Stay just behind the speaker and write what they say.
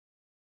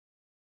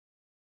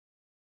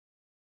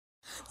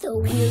The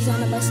wheels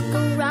on the bus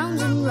go round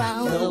and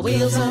round. The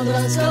wheels on the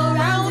bus go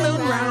round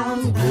and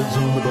round. The wheels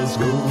on the bus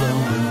go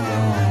round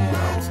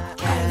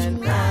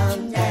and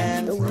round.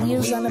 And The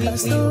wheels on the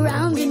bus go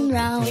round and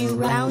round,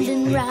 round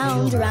and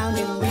round, round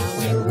and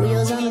round. The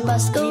wheels on the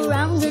bus go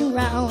round and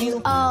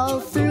round, all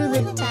through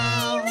the town.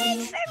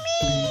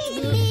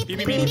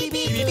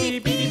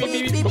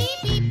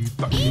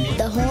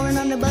 The horn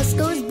on the bus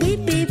goes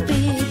beep, beep,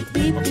 beep,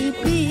 beep,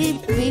 beep,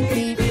 beep, beep,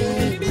 beep,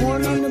 beep.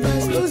 Horn on the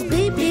bus goes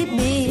beep, beep,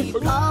 beep,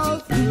 all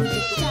through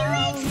the town.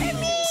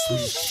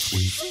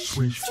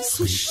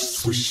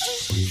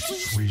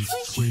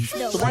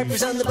 the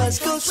wipers on the bus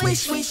go swish,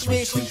 swish,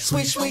 swish,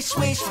 swish, swish,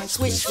 swish,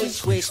 swish,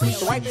 swish, swish.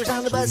 The wipers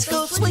on the bus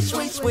go swish,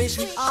 swish, swish,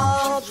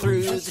 all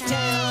through the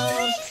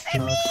town.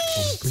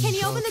 Can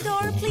you open the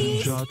door,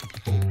 please?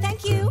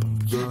 Thank you.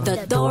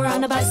 The door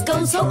on the bus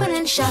goes open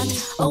and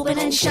shut, open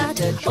and shut,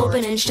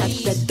 open and shut.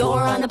 The door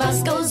on the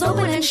bus goes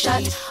open and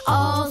shut,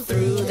 all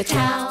through the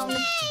town.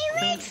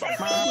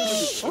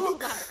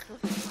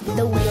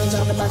 The wheels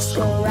on the bus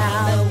go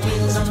round. The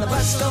wheels on the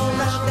bus go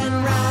round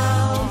and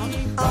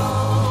round.